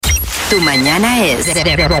Tu mañana es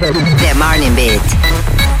The Morning Beat.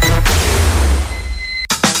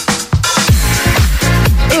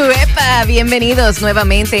 ¡Uepa! Bienvenidos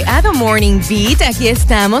nuevamente a The Morning Beat. Aquí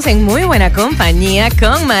estamos en muy buena compañía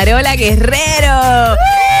con Marola, Guerrero.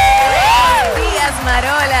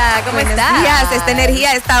 Marola, ¿cómo estás? Buenos días, esta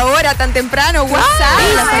energía, esta hora tan temprano. Wow,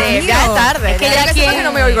 ya es tarde. Es que ya aquí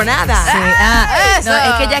no me oigo nada. Sí. No,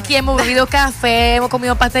 es que ya aquí hemos bebido café, hemos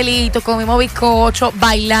comido pastelitos, comimos bizcocho,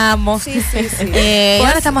 bailamos. Sí. Y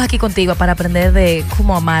ahora estamos aquí contigo para aprender de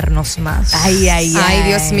cómo amarnos más. Ay,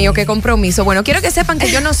 Dios mío, qué compromiso. Bueno, quiero que sepan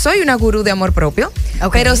que yo no soy una gurú de amor propio,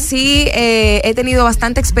 pero sí he tenido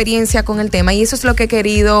bastante experiencia con el tema y eso es lo que he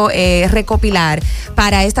querido recopilar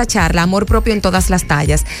para esta charla, amor propio en todas las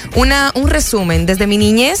tallas. Un resumen desde mi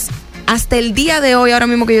niñez hasta el día de hoy, ahora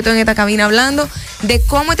mismo que yo estoy en esta cabina hablando de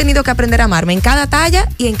cómo he tenido que aprender a amarme en cada talla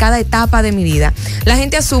y en cada etapa de mi vida. La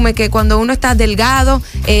gente asume que cuando uno está delgado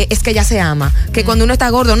es que ya se ama, que cuando uno está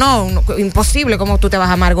gordo, no, imposible, ¿cómo tú te vas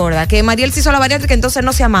a amar gorda? Que Mariel se hizo la bariátrica, entonces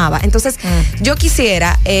no se amaba. Entonces yo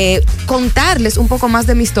quisiera contarles un poco más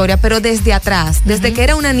de mi historia, pero desde atrás, desde que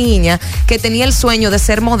era una niña que tenía el sueño de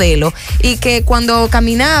ser modelo y que cuando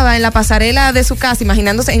caminaba en la pasarela de su casa,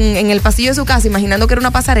 imaginándose en el pasillo de su casa, imaginando que era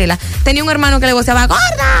una pasarela, tenía un hermano que le voceaba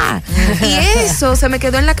 ¡gorda! Y eso se me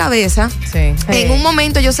quedó en la cabeza. Sí. En un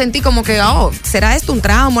momento yo sentí como que, ¿será esto un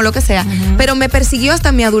trauma o lo que sea? Pero me persiguió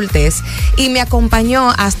hasta mi adultez y me acompañó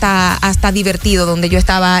hasta Divertido, donde yo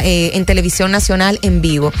estaba en televisión nacional en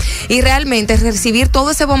vivo. Y realmente recibir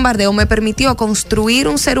todo ese bombardeo me permitió construir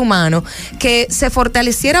un ser humano que se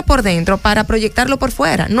fortaleciera por dentro para proyectarlo por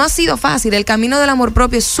fuera. No ha sido fácil. El camino del amor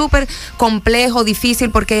propio es súper complejo, difícil,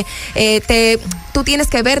 porque tú tienes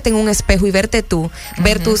que verte en un espejo y verte tú,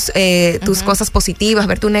 ver tus cosas positivas,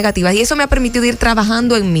 ver tus negativas, y eso me ha permitido ir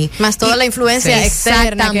trabajando en mí. Más toda la influencia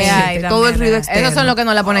externa que hay. Todo el ruido externo. Esos son lo que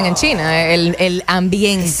nos la ponen en China, el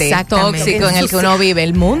ambiente tóxico en el que uno vive,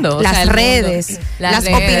 el mundo. Las redes, las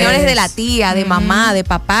redes. Opiniones de la tía, de mamá, de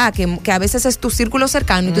papá, que a veces es tu círculo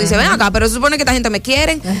cercano y tú dices, ven acá, pero se supone que esta gente me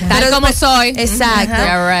quiere. Tal como soy. Exacto.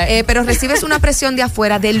 Right. Pero recibes una presión de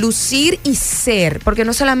afuera de lucir y ser, porque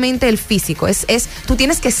no solamente el físico, tú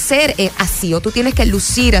tienes que ser así, o tú tienes que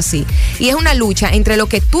lucir así. Y es una lucha entre lo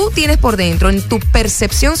que tú tienes por dentro, en tu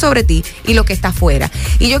percepción sobre ti, y lo que está afuera.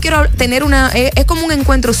 Y yo quiero tener es como un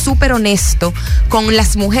encuentro súper honesto con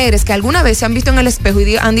las mujeres que alguna vez se han visto en el espejo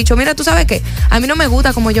y han dicho, mira, ¿tú sabes qué? A mí no me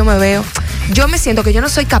gusta como yo me veo. Yo me siento que yo no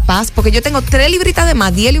soy capaz, porque yo tengo 3 libritas de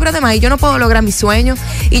más, 10 libras de más, y yo no puedo lograr mi sueño.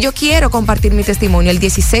 Y yo quiero compartir mi testimonio el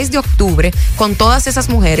 16 de octubre con todas esas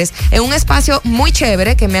mujeres en un espacio muy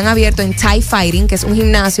chévere que me han abierto en Thai Fighting, que es un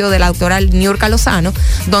gimnasio de la doctora Niurka Lozano,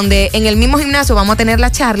 donde en el mismo gimnasio vamos a tener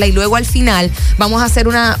la charla y luego al final vamos a hacer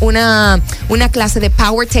una clase de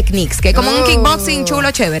Power Techniques, que es como un kickboxing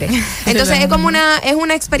chulo, chévere. Entonces es como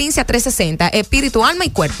una experiencia 360, espíritu, alma y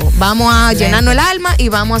cuerpo. Vamos a llenarnos el alma y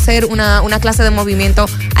vamos a hacer una clase de movimiento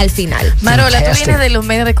al final. Marola, tú vienes de los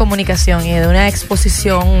medios de comunicación y de una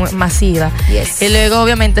exposición masiva. Yes. Y luego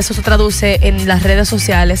obviamente eso se traduce en las redes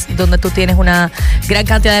sociales, donde tú tienes una gran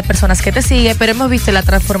cantidad de personas que te siguen, pero hemos visto la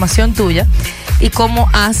transformación tuya y cómo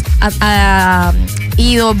has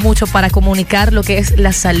ido mucho para comunicar lo que es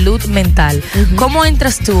la salud mental. ¿Cómo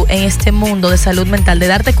entras tú en este mundo de salud mental, de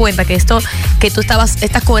darte cuenta que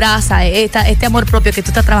esta coraza, este amor propio que tú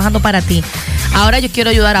estás trabajando para ti, ahora yo quiero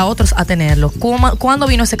ayudar a otros a tenerlo? ¿Cuándo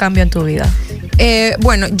vino ese cambio en tu vida?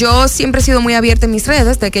 Bueno, yo siempre he sido muy abierta en mis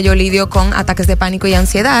redes, de que yo lidio con ataques de pánico y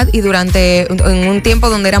ansiedad, y en un tiempo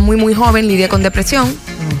donde era muy muy joven lidié con depresión.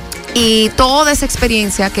 Y toda esa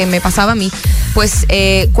experiencia que me pasaba a mí, pues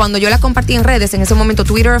cuando yo la compartí en redes, en ese momento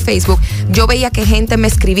Twitter o Facebook, yo veía que gente me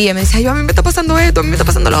escribía, me decía, a mí me está pasando esto, a mí me está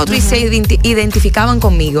pasando lo otro, y se identificaban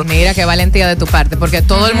conmigo. Mira qué valentía de tu parte, porque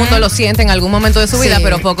todo el mundo lo siente en algún momento de su vida,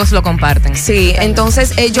 pero pocos lo comparten. Sí,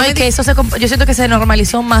 entonces yo siento que se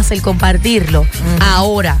normalizó más el compartirlo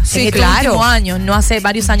ahora, sí, en claro. último año, no hace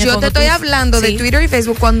varios años. Yo te estoy hablando de Twitter y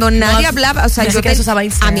Facebook cuando nadie hablaba, o sea,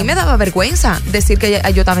 a mí me daba vergüenza decir que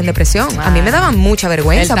yo estaba en depresión. A mí me daba mucha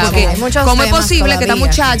vergüenza, porque ¿cómo es posible que esta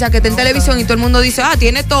muchacha que está en televisión y todo el mundo dice,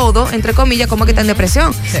 tiene todo, entre comillas, como que está en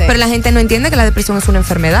depresión? Sí. Pero la gente no entiende que la depresión es una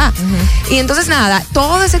enfermedad. Y entonces nada,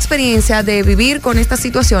 toda esa experiencia de vivir con estas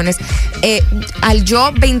situaciones, al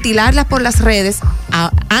yo ventilarlas por las redes,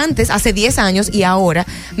 antes, hace 10 años y ahora,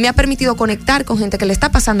 me ha permitido conectar con gente que le está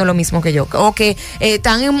pasando lo mismo que yo, o que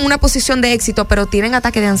están en una posición de éxito pero tienen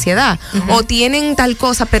ataque de ansiedad, o tienen tal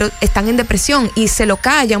cosa pero están en depresión y se lo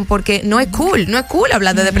callan porque no es cool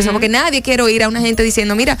hablar de depresión, porque nadie quiere oír a una gente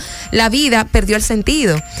diciendo, mira, la vida perdió el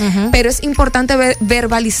sentido. Pero es importante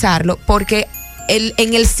verbalizarlo, porque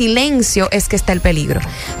en el silencio es que está el peligro.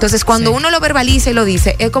 Entonces, cuando uno lo verbaliza y lo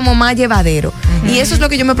dice, es como más llevadero. Y eso es lo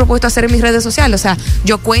que yo me he propuesto hacer en mis redes sociales. O sea,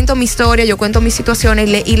 yo cuento mi historia, yo cuento mis situaciones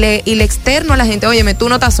y le externo a la gente, óyeme, tú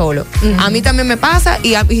no estás solo. A mí también me pasa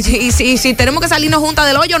y si tenemos que salirnos juntas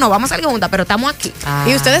del hoyo, no vamos a salir juntas, pero estamos aquí.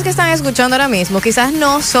 Y ustedes que están escuchando ahora mismo, quizás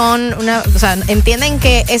no son o sea, entienden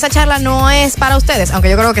que esa charla no es para ustedes, aunque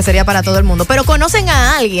yo creo que sería para todo el mundo, pero conocen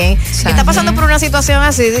a alguien que está pasando por una situación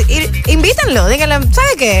así, invítenlo, díganle,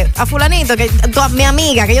 ¿sabes qué? A fulanito, mi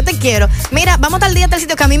amiga, que yo te quiero, mira, vamos tal día a tal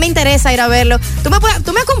sitio que a mí me interesa ir a verlo, tú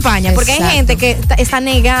me acompañas, porque hay gente que está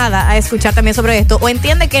negada a escuchar también sobre esto, o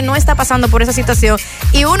entiende que no está pasando por esa situación,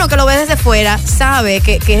 y uno que lo ve desde fuera sabe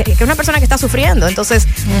que es una persona que está sufriendo. Entonces,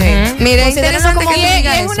 mire, interesante como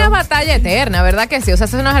que es una batalla eterna, ¿verdad que sí? O sea,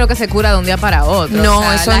 eso no es algo que se cura de un día para otro. No, o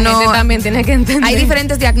sea, eso la no. gente también tiene que entender. Hay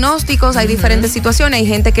diferentes diagnósticos, hay diferentes situaciones, hay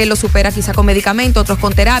gente que lo supera quizá con medicamento, otros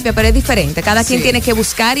con terapia, pero es diferente. Cada quien tiene que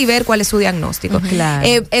buscar y ver cuál es su diagnóstico. Claro.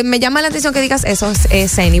 Me llama la atención que digas eso,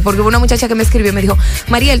 Zeny, porque hubo una muchacha que me escribió y me dijo,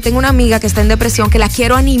 Mariel, tengo una amiga que está en depresión, que la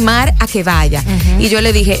quiero animar a que vaya. Y yo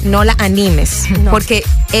le dije, no la animes, porque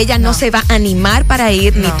ella no se va a animar para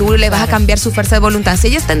ir, ni tú le vas a cambiar su fuerza de voluntad. Si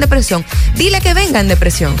ella está en depresión, dile que venga en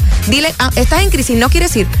depresión. Dile, estás en crisis, no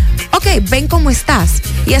quieres ir. Ok, ven como estás.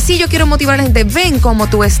 Y así yo quiero motivar a la gente, ven como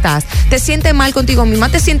tú estás. Te sientes mal contigo misma,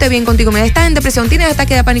 te sientes bien contigo misma. Estás en depresión, tienes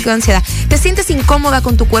ataque de pánico y de ansiedad. Te sientes incómoda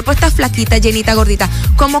con tu cuerpo, estás flaquita, llenita, gordita.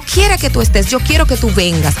 Como quiera que tú estés, yo quiero que tú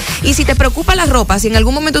vengas. Y si te preocupa la ropa, si en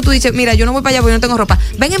algún momento tú dices, mira, yo no voy para allá porque yo no tengo ropa,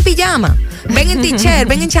 ven en pijama, ven en t-shirt,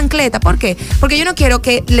 ven en chancleta. ¿Por qué? Porque yo no quiero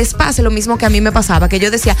que les pase lo mismo que a mí me pasaba, que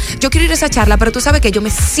yo decía, yo quiero ir a esa charla, pero tú sabes que yo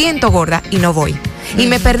me siento gorda y no voy. Y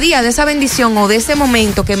me perdía de esa bendición o de ese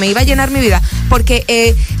momento que me iba a llenar mi vida,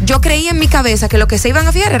 porque yo creía en mi cabeza que lo que se iban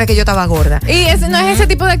a fijar era que yo estaba gorda. Y no es ese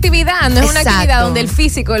tipo de actividad, no es una actividad donde el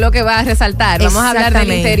físico es lo que va a resaltar. Vamos a hablar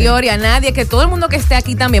del interior y a nadie, que todo el mundo que esté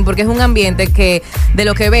aquí también, porque es un ambiente que, de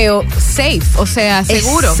lo que veo, safe, o sea,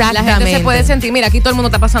 seguro. La gente se puede sentir, mira, aquí todo el mundo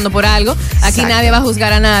está pasando por algo, aquí nadie va a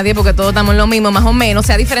juzgar a nadie porque todos estamos en lo mismo, más o menos,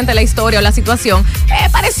 sea diferente la historia o la situación,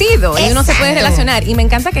 es parecido y uno se puede relacionar. Y me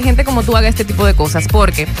encanta que gente como tú haga este tipo de cosas,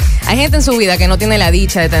 porque hay gente en su vida que no tiene la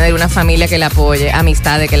dicha de tener una familia que la apoye,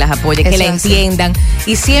 amistades que las apoye, que la entiendan,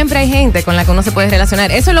 y siempre hay gente con la que uno se puede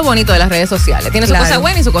relacionar. Eso es lo bonito de las redes sociales, tiene su cosa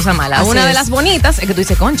buena y su cosa mala. Una de las bonitas es que tú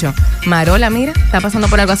dices, concho, Marola, mira, está pasando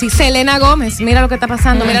por algo así. Selena Gómez, mira lo que está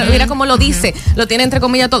pasando, mira cómo lo dice, lo tiene entre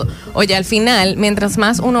comillas todo. Oye, al final, mientras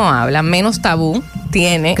más uno habla, menos tabú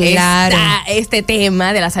tiene este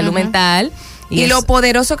tema de la salud mental. Y lo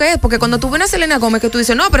poderoso que es, porque cuando tú ves una Selena Gómez que tú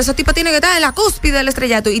dices, no, pero esa tipa tiene que estar en la cúspide del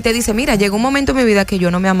estrellato, y te dice, mira, llegó un momento en mi vida que yo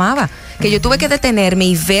no me amaba, que yo tuve que detenerme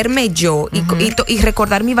y verme yo, y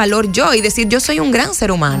recordar mi valor yo, y decir, yo soy un gran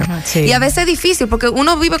ser humano. Y a veces es difícil, porque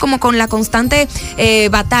uno vive como con la constante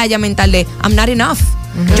batalla mental de, I'm not enough.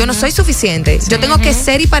 Yo no soy suficiente. Yo tengo que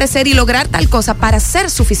ser y parecer y lograr tal cosa para ser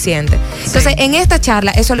suficiente. Entonces, en esta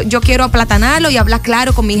charla, eso yo quiero aplatanarlo y hablar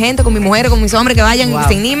claro con mi gente, con mis mujeres, con mis hombres que vayan y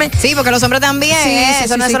se animen. Sí, porque los hombres también.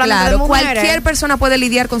 Eso no es solamente de mujeres. Cualquier persona puede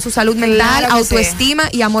lidiar con su salud mental, autoestima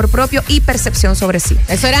y amor propio y percepción sobre sí.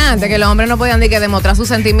 Eso era antes, que los hombres no podían ni que demostrar sus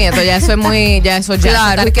sentimientos. Ya eso es muy,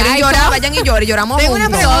 Claro, si quieren llorar, vayan y lloren. Lloramos juntos. Tengo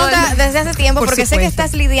una pregunta desde hace tiempo, porque sé que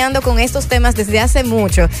estás lidiando con estos temas desde hace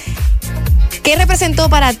mucho. ¿Qué representó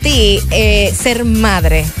para ti ser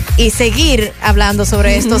madre y seguir hablando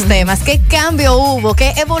sobre estos temas? ¿Qué cambio hubo?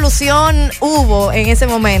 ¿Qué evolución hubo en ese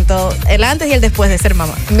momento, el antes y el después de ser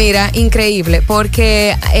mamá? Mira, increíble,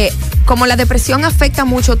 porque como la depresión afecta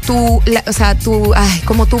mucho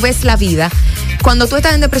como tú ves la vida, cuando tú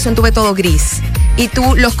estás en depresión tú ves todo gris. Y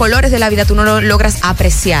los colores de la vida tú no lo logras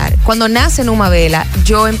apreciar. Cuando nace Numa Vela,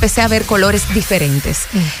 yo empecé a ver colores diferentes.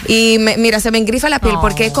 Y mira, se me engrifa la piel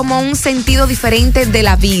porque es como un sentido diferente de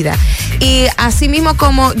la vida. Y así mismo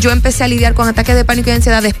como yo empecé a lidiar con ataques de pánico y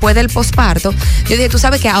ansiedad después del posparto, yo dije, tú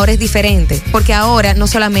sabes que ahora es diferente. Porque ahora no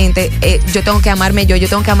solamente yo tengo que amarme yo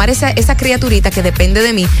tengo que amar esa criaturita que depende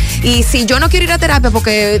de mí. Y si yo no quiero ir a terapia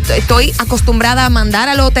porque estoy acostumbrada a mandar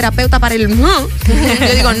a los terapeutas para el...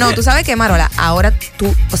 yo digo, no, tú sabes qué, Marola, ahora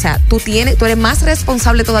tú eres más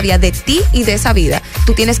responsable todavía de ti y de esa vida.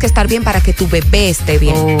 Tú tienes que estar bien para que tu bebé esté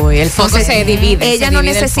bien. El foco se divide. Ella no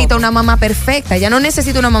necesita una mamá perfecta. Ella no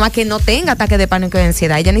necesita una mamá que no tenga ataque de pánico y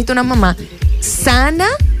ansiedad. Ella necesita una mamá sana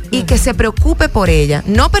y que se preocupe por ella.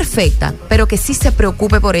 No perfecta, pero que sí se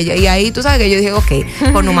preocupe por ella. Y ahí tú sabes que yo dije,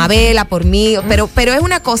 ok, por Numa Vela, por mí, pero es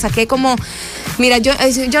una cosa que es como... Mira, yo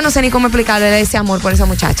no sé ni cómo explicarle ese amor por esa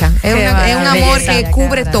muchacha. Es un amor que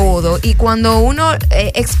cubre todo. Y cuando uno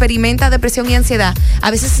experimenta depresión y ansiedad,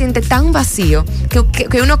 a veces se siente tan vacío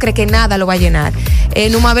que uno cree que nada lo va a llenar.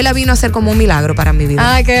 Numabela vino a ser como un milagro para mi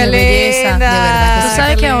vida. Ay, qué belleza. De verdad. Tú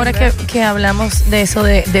sabes que ahora que hablamos de eso,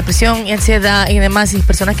 de depresión y ansiedad y demás, y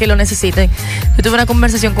personas que lo necesiten, yo tuve una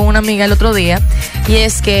conversación con una amiga el otro día, y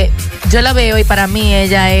es que yo la veo y para mí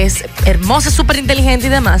ella es hermosa, súper inteligente y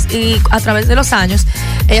demás, y a través de los años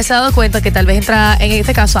ella se ha dado cuenta que tal vez entra en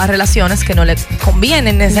este caso a relaciones que no le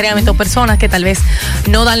convienen necesariamente, o personas que tal vez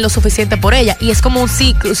no dan lo suficiente por ella, y es como un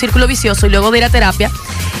círculo vicioso, y luego de ir a terapia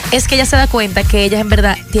es que ella se da cuenta que ella en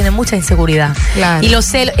verdad tiene mucha inseguridad. Claro. Y los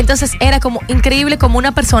celos, entonces era como increíble como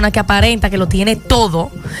una persona que aparenta que lo tiene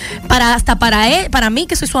todo, para mí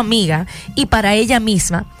que soy su amiga, y para ella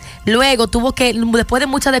misma. Luego tuvo que, después de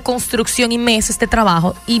mucha deconstrucción y meses de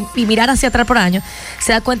trabajo y mirar hacia atrás por años,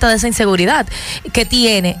 se da cuenta de esa inseguridad que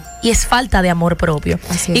tiene, y es falta de amor propio.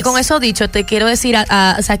 Así y es. con eso dicho, te quiero decir,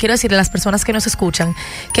 quiero decirle a las personas que nos escuchan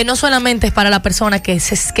que no solamente es para la persona que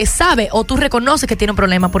sabe o tú reconoces que tiene un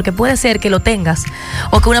problema, porque puede ser que lo tengas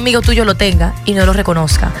o que un amigo tuyo lo tenga y no lo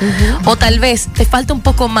reconozca. O tal vez te falta un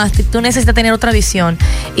poco más, tú necesitas tener otra visión,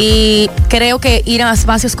 y creo que ir a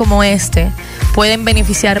espacios como este pueden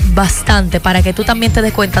beneficiar bastante para que tú también te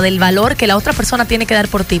des cuenta del valor que la otra persona tiene que dar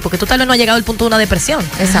por ti, porque tú tal vez no has llegado al punto de una depresión.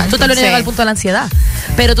 Exacto. Tú tal vez no has llegado al punto de la ansiedad,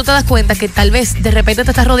 pero tú te das cuenta que tal vez de repente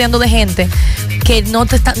te estás rodeando de gente que no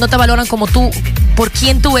te valoran como tú, por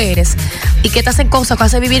quién tú eres, y que te hacen cosas que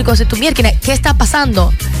hacen vivir cosas. Tu mierda, ¿qué está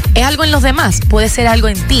pasando? ¿Es algo en los demás? Puede ser algo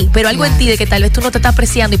en ti, pero algo en ti de que tal vez tú no te estás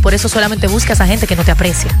apreciando, y por eso solamente buscas a gente que no te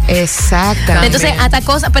aprecia. Exactamente. Entonces,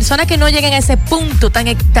 hasta personas que no lleguen a ese punto tan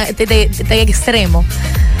extremo,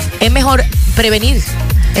 es mejor prevenir.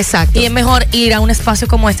 Exacto. Y es mejor ir a un espacio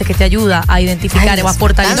como este que te ayuda a identificar o a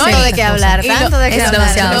fortalecer. Tanto de qué hablar, tanto de qué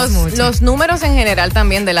hablar. Los números en general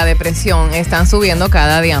también de la depresión están subiendo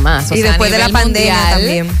cada día más. O y sea, después de la pandemia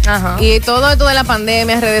también. Ajá. Y todo esto de la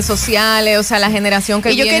pandemia, redes sociales, o sea, la generación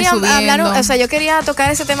que y yo viene quería subiendo. yo quería tocar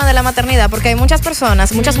ese tema de la maternidad, porque hay muchas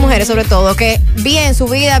personas, muchas mujeres sobre todo, que bien, su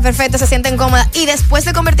vida perfecta, se sienten cómodas, y después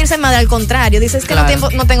de convertirse en madre, al contrario, dices que Claro.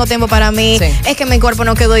 no tengo tiempo para mí, Sí. es que mi cuerpo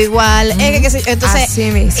no quedó igual, es que entonces,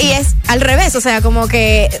 Así mismo. y es al revés, o sea, como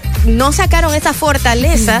que no sacaron esa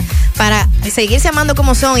fortaleza para seguirse amando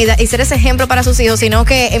como son y ser ese ejemplo para sus hijos, sino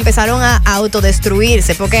que empezaron a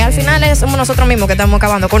autodestruirse, porque al final somos nosotros mismos que estamos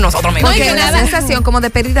acabando con nosotros mismos. Porque una sensación como de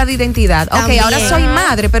pérdida de identidad. También. Ok, ahora soy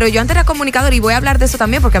madre, pero yo antes era comunicadora, y voy a hablar de eso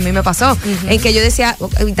también porque a mí me pasó. En que yo decía,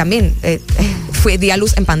 y también di a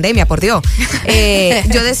luz en pandemia, por Dios.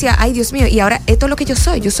 Yo decía, ay, Dios mío, y ahora esto es lo que yo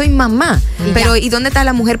soy mamá. Pero ¿y dónde está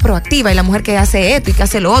la mujer proactiva y la mujer que hace esto y que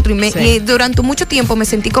hace lo otro? Y durante mucho tiempo me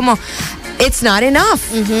sentí como, it's not enough.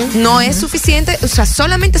 No es suficiente, o sea,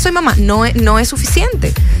 solamente soy mamá, no es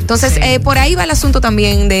suficiente. Entonces, por ahí va el asunto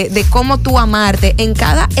también de cómo tú amarte en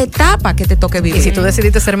cada etapa que te toque vivir. Y si tú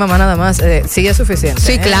decidiste ser mamá nada más, sí es suficiente.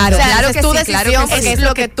 Sí, claro, O sea, claro es que tu sí, decisión, claro que porque sí. es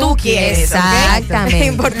lo que tú quieres. Exactamente. ¿Okay?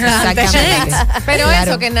 Importante. Exactamente. Pero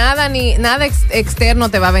Claro. eso, que nada externo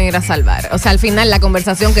te va a venir a salvar. O sea, al final la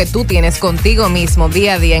conversación que tú tienes contigo mismo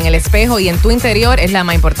día a día en el espejo y en tu interior es la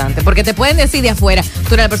más importante. Porque te pueden decir de afuera,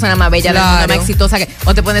 tú eres la persona más bella, la persona más exitosa,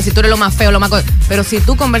 o te pueden decir, tú eres lo más feo, lo más... Pero si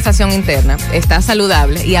tu conversación interna está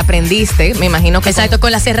saludable y aprendiste, me imagino que... Exacto,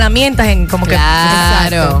 con las herramientas como que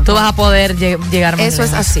Claro. tú vas a poder llegar más Eso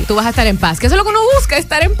es lejos. así. Tú vas a estar en paz, que eso es lo que uno busca,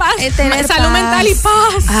 estar en paz. Tener Salud paz. mental y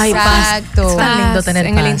paz. Ay, Exacto. paz. Es tan lindo tener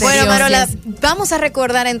En el paz. interior. Bueno, Marola, vamos a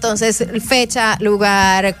recordar entonces fecha,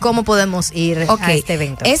 lugar, cómo podemos ir Ok, a este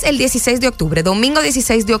evento. es el 16 de octubre, domingo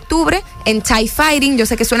 16 de octubre, en Thai Fighting. Yo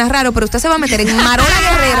sé que suena raro, pero usted se va a meter en Marola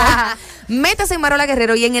Guerrero. Métase en Marola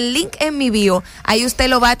Guerrero, y en el link en mi bio, ahí usted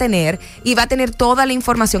lo va a tener, y va a tener toda la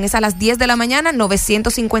información. Es a las 10 de la mañana,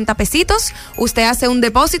 950 pesitos. Usted hace un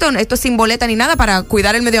depósito, esto es sin boleta ni nada, para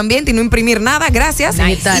cuidar el medio ambiente y no imprimir nada, gracias.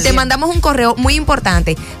 Nice. Y te mandamos un correo muy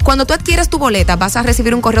importante. Cuando tú adquieras tu boleta, vas a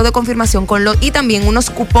recibir un correo de confirmación y también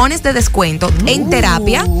unos cupones de descuento en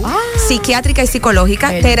terapia psiquiátrica y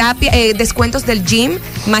psicológica, terapia, descuentos del gym,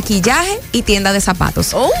 maquillaje y tienda de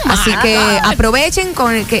zapatos. Así que aprovechen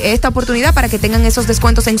con esta oportunidad para que tengan esos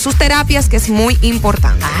descuentos en sus terapias, que es muy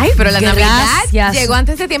importante. Ay, pero la Navidad Gracias. llegó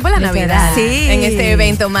antes de tiempo la Navidad. Sí. En este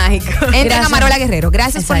evento mágico. Entren a Marola Guerrero.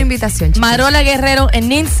 Gracias por la invitación, chicos. Marola Guerrero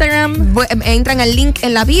en Instagram. Entran al link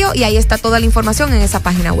en la bio y ahí está toda la información en esa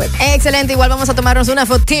página web. Excelente, igual vamos a tomarnos una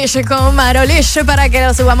fotiche con Marolish para que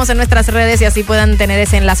lo subamos en nuestras redes y así puedan tener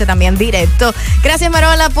ese enlace también directo. Gracias,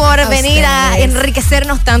 Marola, por venir a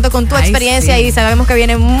enriquecernos tanto con tu experiencia, y sabemos que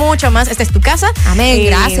viene mucho más. Esta es tu casa. Amén, Y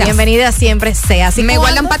gracias. Bienvenida vida siempre sea así. Me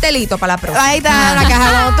guardan patelito para la próxima. Ahí está la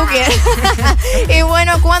caja cuando tú quieras. Y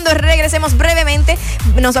bueno, cuando regresemos brevemente,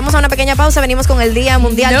 nos vamos a una pequeña pausa. Venimos con el Día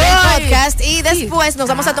Mundial del Podcast y después nos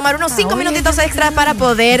vamos a tomar unos 5 minutitos extra para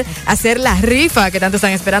poder hacer la rifa que tanto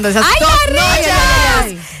están esperando. Esas top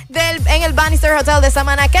notches en el Bannister Hotel de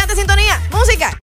Samaná. Quédate en sintonía. Música.